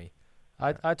fell to me.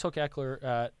 I took Eckler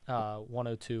at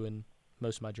 102 in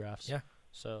most of my drafts. Yeah.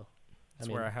 So That's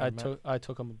where I had him at. I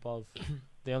took him above.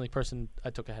 The only person I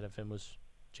took ahead of him was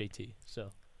JT. So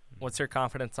What's your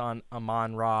confidence on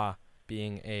Amon-Ra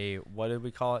being a, what did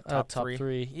we call it? Top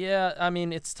three? Yeah, I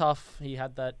mean, it's tough. He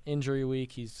had that injury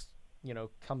week. He's,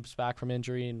 comes back from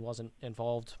injury and wasn't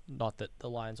involved. Not that the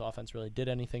Lions offense really did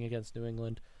anything against New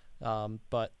England.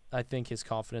 But I think his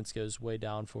confidence goes way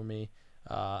down for me.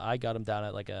 I got him down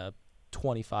at like a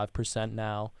 25%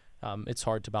 now. It's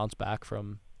hard to bounce back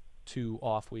from 2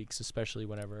 off weeks, especially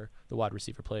whenever the wide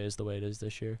receiver play is the way it is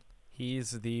this year.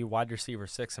 He's the wide receiver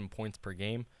 6 in points per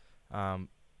game.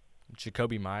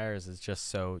 Jacoby Myers is just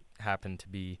so happened to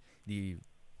be the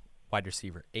wide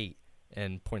receiver 8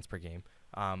 in points per game.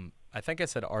 I think I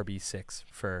said RB6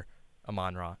 for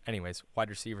Amon-Ra. Anyways, wide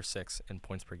receiver 6 in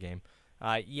points per game.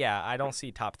 Yeah, I don't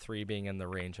see top 3 being in the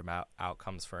range of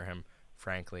outcomes for him,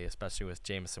 frankly, especially with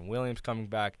Jameson Williams coming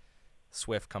back,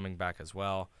 Swift coming back as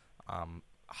well,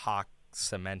 Hawk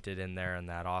cemented in there in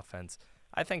that offense.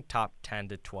 I think top 10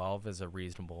 to 12 is a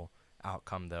reasonable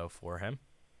outcome, though, for him.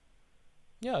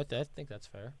 Yeah, I think that's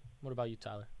fair. What about you,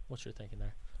 Tyler? What's your thinking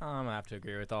there? I'm gonna have to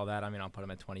agree with all that. I mean, I'll put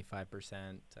him at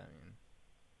 25%.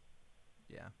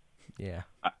 Yeah. Yeah.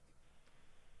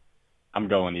 I'm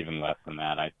going even less than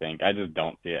that, I think. I just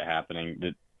don't see it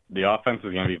happening. The offense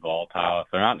is going to be volatile. If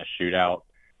they're not in a shootout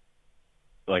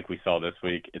like we saw this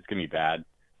week, it's going to be bad.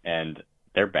 And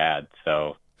they're bad,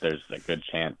 so there's a good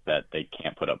chance that they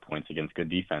can't put up points against good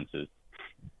defenses.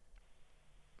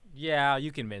 Yeah,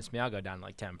 you convinced me. I'll go down to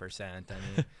like 10%. I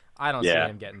mean, I don't see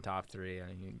him getting top 3. I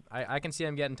mean, I can see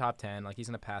him getting top 10. Like, he's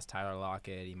going to pass Tyler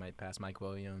Lockett. He might pass Mike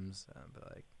Williams.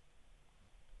 But, like,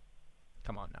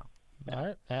 come on now. All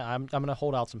right. I'm going to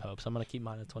hold out some hopes. I'm going to keep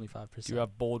mine at 25%. Do you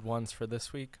have bold ones for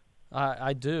this week?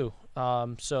 I do.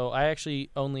 So I actually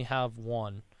only have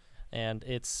one, and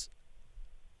it's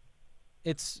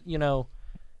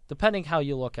depending how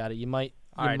you look at it, you might.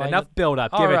 All right, might enough build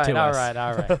up. Give it to us.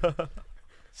 All right.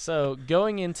 So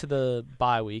going into the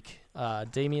bye week,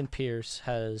 Dameon Pierce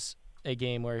has a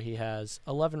game where he has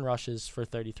 11 rushes for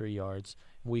 33 yards,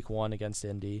 week 1 against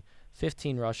Indy,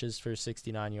 15 rushes for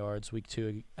 69 yards, week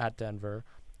 2 at Denver,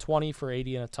 20 for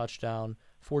 80 and a touchdown,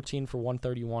 14 for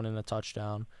 131 and a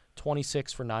touchdown,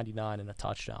 26 for 99 and a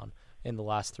touchdown in the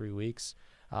last 3 weeks.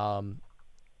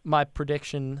 My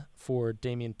prediction for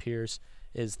Dameon Pierce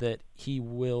is that he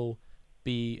will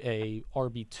be a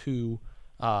RB2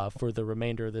 for the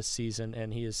remainder of this season,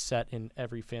 and he is set in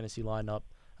every fantasy lineup.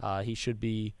 He should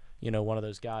be, one of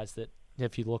those guys that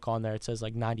if you look on there, it says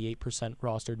like 98%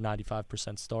 rostered,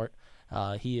 95% start.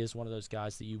 He is one of those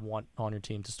guys that you want on your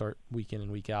team to start week in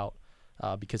and week out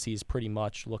because he's pretty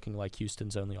much looking like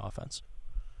Houston's only offense.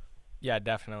 Yeah,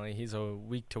 definitely. He's a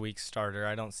week-to-week starter.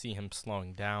 I don't see him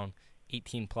slowing down.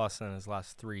 18-plus in his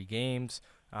last 3 games.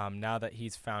 Now that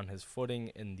he's found his footing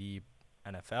in the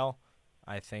NFL,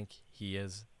 I think he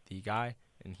is the guy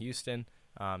in Houston.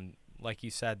 Like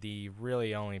you said, the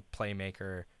really only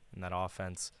playmaker in that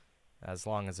offense, as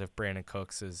long as if Brandon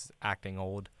Cooks is acting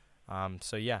old.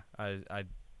 So, yeah, I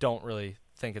don't really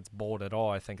think it's bold at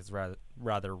all. I think it's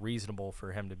rather reasonable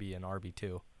for him to be an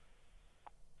RB2.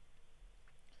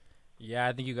 Yeah,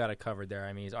 I think you got it covered there.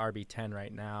 I mean, he's RB10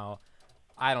 right now.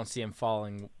 I don't see him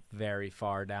falling very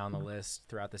far down the list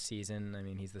throughout the season. I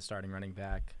mean, he's the starting running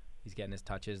back. He's getting his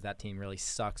touches. That team really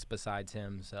sucks besides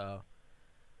him. So,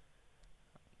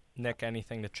 Nick,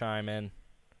 anything to chime in?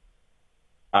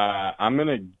 I'm going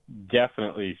to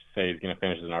definitely say he's going to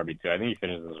finish as an RB2. I think he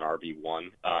finishes as an RB1.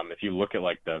 If you look at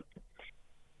like the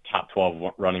top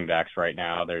 12 running backs right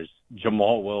now, there's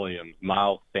Jamal Williams,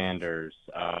 Miles Sanders,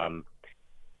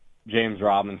 James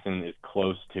Robinson is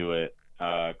close to it.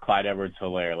 Clyde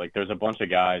Edwards-Helaire. Like, there's a bunch of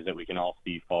guys that we can all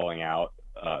see falling out.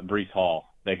 Breece Hall.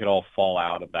 They could all fall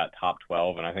out of that top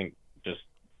 12, and I think just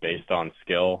based on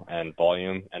skill and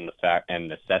volume and the fact and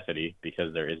necessity,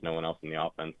 because there is no one else in the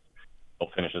offense, he'll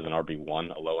finish as an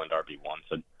RB1, a low-end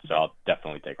RB1. So I'll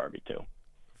definitely take RB2.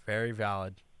 Very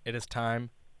valid. It is time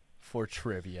for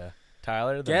trivia.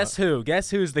 Tyler? Guess who?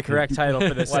 Guess who's the correct title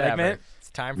for this Whatever. segment?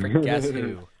 It's time for Guess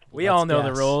Who. We Let's all know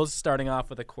guess. the rules, starting off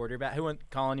with a quarterback.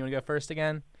 Colin, you want to go first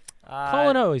again?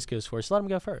 Colin always goes first. Let him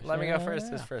go first. Let me go Yeah, first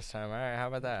yeah. this first time. All right, how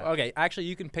about that? Okay, actually,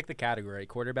 you can pick the category: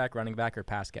 quarterback, running back, or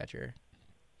pass catcher.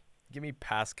 Give me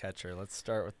pass catcher. Let's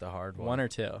start with the hard one. One or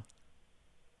two.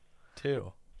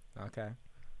 Two. Okay.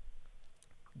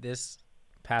 This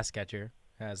pass catcher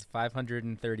has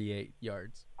 538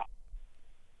 yards.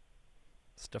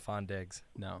 Stephon Diggs.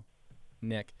 No.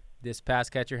 Nick, this pass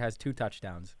catcher has 2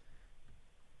 touchdowns.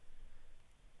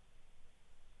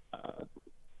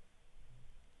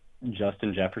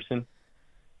 Justin Jefferson.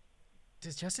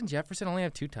 Does Justin Jefferson only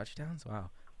have 2 touchdowns? Wow.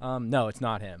 No, it's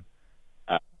not him.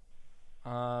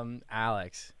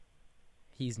 Alex.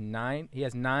 He has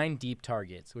 9 deep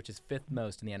targets, which is 5th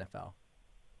most in the NFL.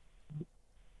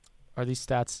 Are these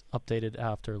stats updated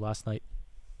after last night?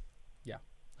 Yeah.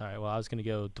 All right. Well, I was going to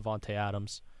go Devontae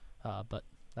Adams, but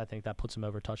I think that puts him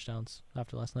over touchdowns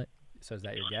after last night. So is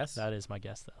that your guess? That is my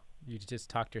guess, though. You just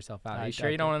talked yourself out. Are I- you sure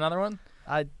I you don't want another one?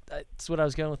 That's what I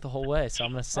was going with the whole way, so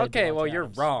I'm going to say Okay, Devontae well, you're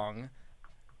Adams. wrong.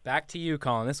 Back to you,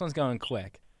 Colin. This one's going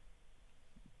quick.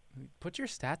 Put your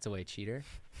stats away, cheater.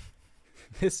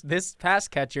 This pass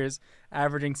catcher's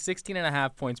averaging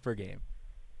 16.5 points per game.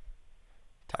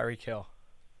 Tyreek Hill.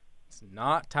 It's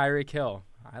not Tyreek Hill.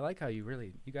 I like how you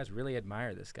guys really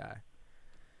admire this guy.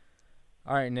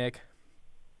 All right, Nick.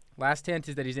 Last hint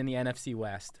is that he's in the NFC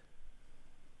West.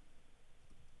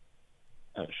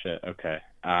 Oh shit. Okay.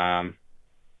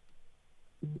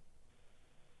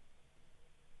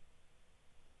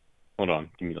 Hold on.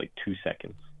 Give me like 2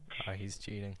 seconds. Oh, he's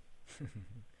cheating.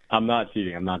 I'm not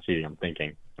cheating. I'm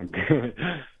thinking.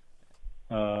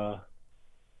 All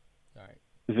right.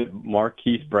 Is it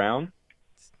Marquise Brown?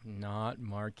 It's not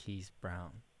Marquise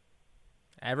Brown.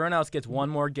 Everyone else gets one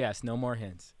more guess, no more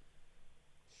hints.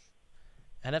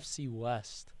 NFC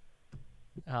West.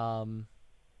 Is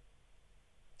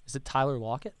it Tyler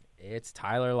Lockett? It's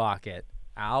Tyler Lockett.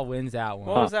 Al wins that one.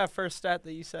 What was that first stat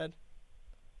that you said?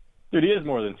 Dude, he has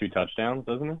more than 2 touchdowns,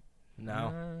 doesn't he?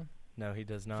 No. No, he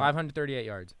does not. 538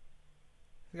 yards.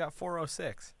 He got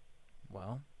 406.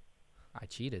 Well, I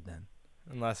cheated then.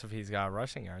 Unless if he's got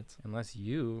rushing yards. Unless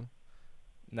you.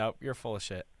 Nope, you're full of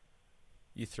shit.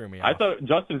 You threw me I off. thought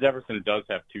Justin Jefferson does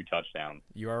have 2 touchdowns.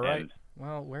 You are right. And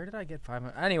Well, where did I get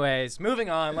 500? Anyways, moving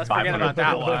on. Let's forget about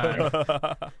that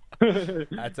one.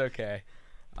 That's okay.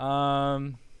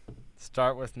 Um,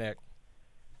 Start with Nick.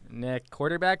 Nick,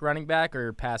 quarterback, running back,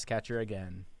 or pass catcher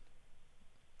again?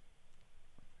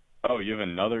 Oh, you have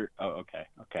another. Oh, okay.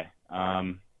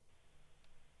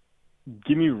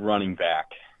 Give me running back.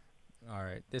 All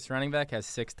right. This running back has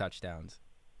 6 touchdowns.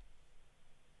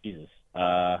 Jesus.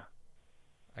 I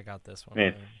got this one.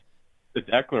 Man. It's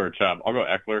Eckler or Chubb. I'll go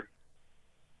Eckler.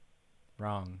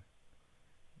 Wrong.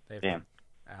 Damn.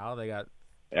 Al, they got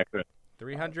Eckler.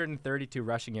 332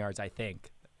 rushing yards, I think.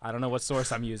 I don't know what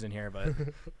source I'm using here, but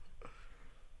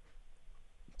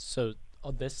So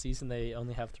this season they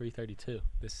only have 332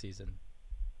 this season.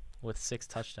 with 6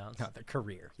 touchdowns. No, their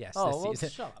career. Yes, Oh, this well, season.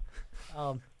 shut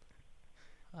up.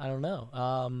 I don't know.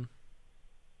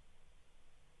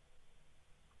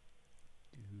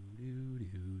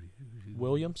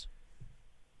 Williams?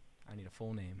 I need a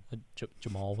full name.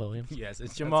 Jamal Williams? Yes,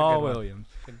 it's a Jamal good one. Williams.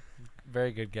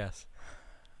 Very good guess.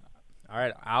 All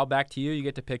right, Al, back to you. You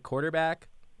get to pick quarterback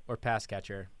or pass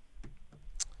catcher.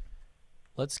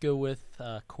 Let's go with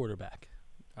quarterback.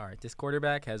 All right, this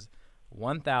quarterback has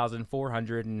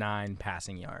 1,409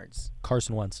 passing yards.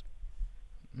 Carson Wentz.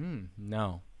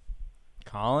 No.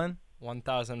 Colin,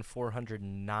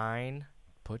 1,409.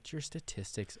 put your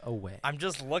statistics away. I'm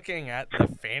just looking at the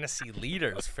fantasy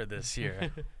leaders for this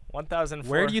year. 1,004.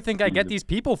 Where do you think I get these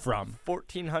people from?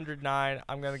 1,409.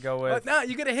 I'm going to go with. No,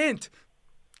 you get a hint.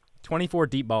 24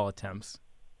 deep ball attempts,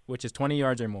 which is 20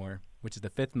 yards or more, which is the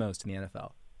 5th most in the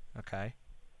NFL. Okay.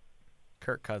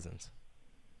 Kirk Cousins.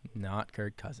 Not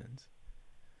Kirk Cousins.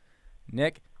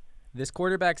 Nick, this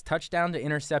quarterback's touchdown to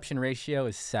interception ratio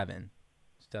is 7.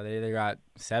 So they either got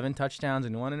 7 touchdowns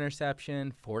and 1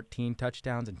 interception, 14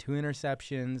 touchdowns and 2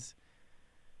 interceptions.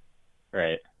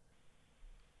 Right.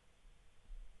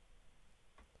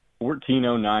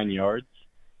 1,409 yards.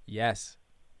 Yes,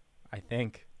 I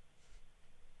think.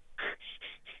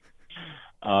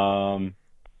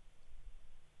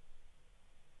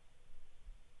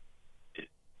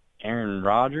 Aaron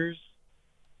Rodgers.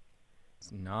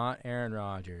 It's not Aaron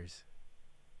Rodgers.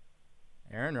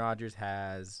 Aaron Rodgers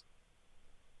has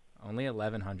only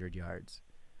 1,100 yards.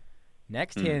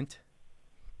 Next hint,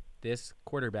 this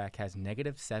quarterback has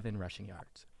 -7 rushing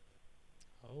yards.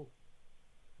 Oh.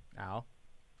 Al?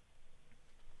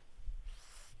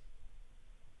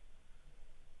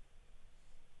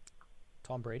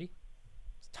 Tom Brady?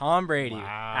 It's Tom Brady.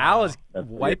 Wow. Al is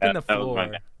wiping the that was my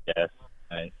floor. best Yes.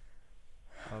 Nice.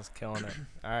 I was killing it.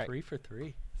 All right, 3 for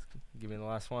 3. give me the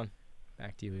last one.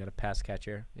 Back to you. We got a pass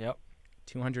catcher. Yep.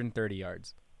 230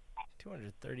 yards.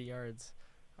 230 yards.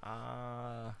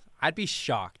 I'd be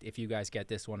shocked if you guys get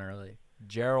this one early.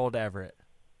 Gerald Everett.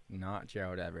 Not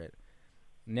Gerald Everett.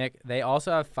 Nick, they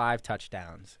also have 5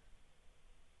 touchdowns.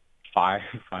 5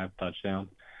 touchdowns.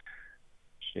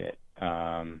 Shit.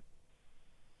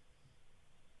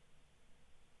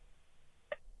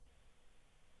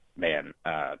 Man,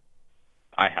 I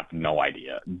have no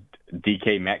idea.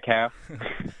 DK Metcalf.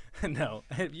 No,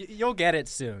 you'll get it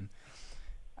soon.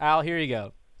 Al, here you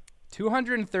go.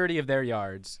 230 of their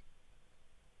yards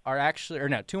are actually, or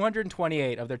no,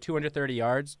 228 of their 230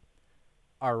 yards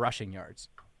are rushing yards.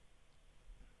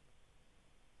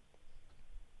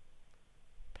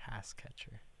 Pass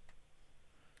catcher.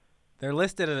 They're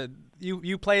listed as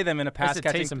you play them in a pass Is it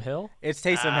catching. Taysom Hill? It's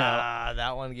Taysom Hill.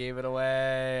 That one gave it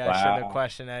away. I Wow. shouldn't have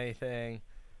questioned anything.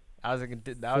 That was a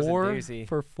doozy.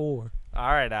 4 for 4.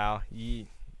 All right, Al. You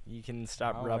can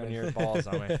stop All rubbing right. your balls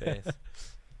on my face.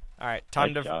 All right,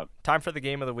 Nice job. time for the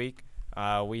game of the week.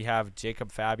 We have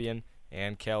Jacob Fabian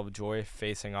and Caleb Joy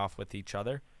facing off with each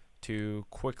other. To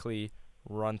quickly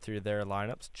run through their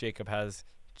lineups, Jacob has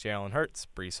Jalen Hurts,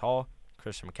 Breece Hall,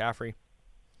 Christian McCaffrey,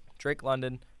 Drake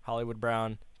London, Hollywood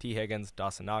Brown, T. Higgins,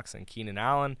 Dawson Knox, and Keenan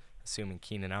Allen, assuming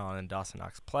Keenan Allen and Dawson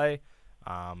Knox play.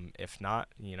 If not,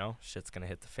 shit's going to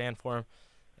hit the fan for him.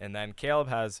 And then Caleb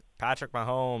has Patrick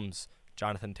Mahomes,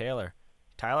 Jonathan Taylor,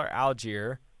 Tyler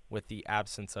Algier with the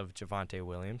absence of Javonte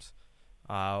Williams,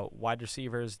 wide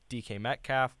receivers DK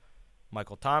Metcalf,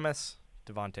 Michael Thomas,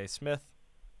 Devontae Smith,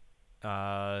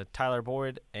 Tyler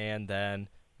Boyd, and then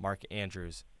Mark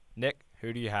Andrews. Nick,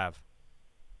 who do you have?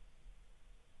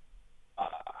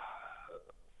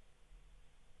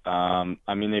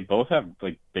 I mean, they both have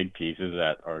like big pieces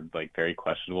that are like very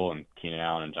questionable, in Keenan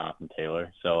Allen and Jonathan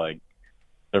Taylor. So like,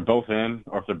 they're both in,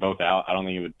 or if they're both out, I don't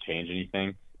think it would change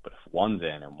anything. But if one's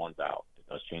in and one's out, it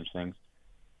does change things.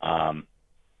 I'm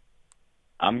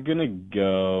gonna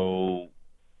go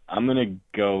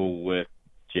with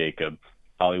Jacob,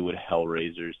 Hollywood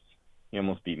Hellraisers. He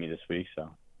almost beat me this week,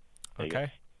 so. there you go.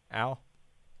 Okay. Al?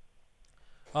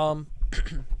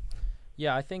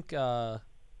 Yeah, I think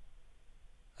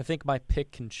my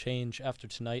pick can change after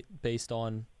tonight based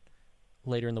on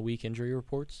later in the week injury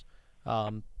reports.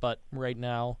 But right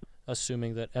now,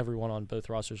 assuming that everyone on both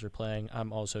rosters are playing,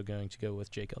 I'm also going to go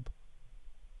with Jacob.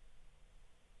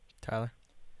 Tyler?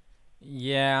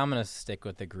 Yeah, I'm gonna stick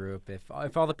with the group. If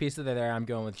all the pieces are there, I'm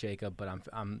going with Jacob, but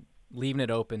I'm leaving it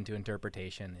open to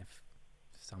interpretation if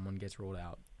someone gets ruled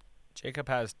out. Jacob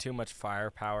has too much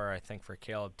firepower, I think, for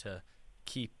Caleb to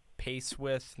keep pace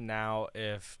with. Now,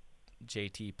 if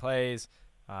JT plays,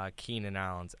 Keenan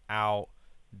Allen's out,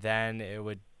 then it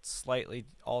would slightly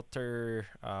alter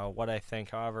what I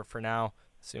think. However, for now,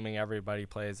 assuming everybody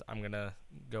plays, I'm going to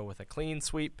go with a clean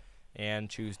sweep and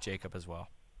choose Jacob as well.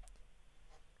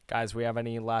 Guys, we have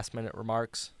any last-minute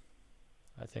remarks?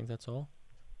 I think that's all.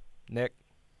 Nick?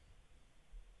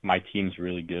 My team's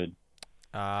really good.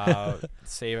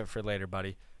 Save it for later,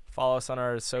 buddy. Follow us on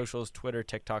our socials, Twitter,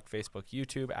 TikTok, Facebook,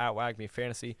 YouTube, at WagMe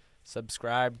Fantasy.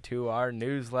 Subscribe to our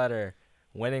newsletter,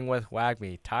 Winning with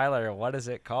WagMe. Tyler, what is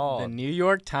it called? The New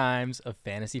York Times of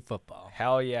fantasy football.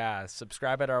 Hell yeah.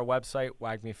 Subscribe at our website,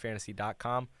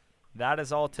 wagmefantasy.com. That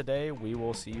is all today. We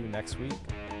will see you next week.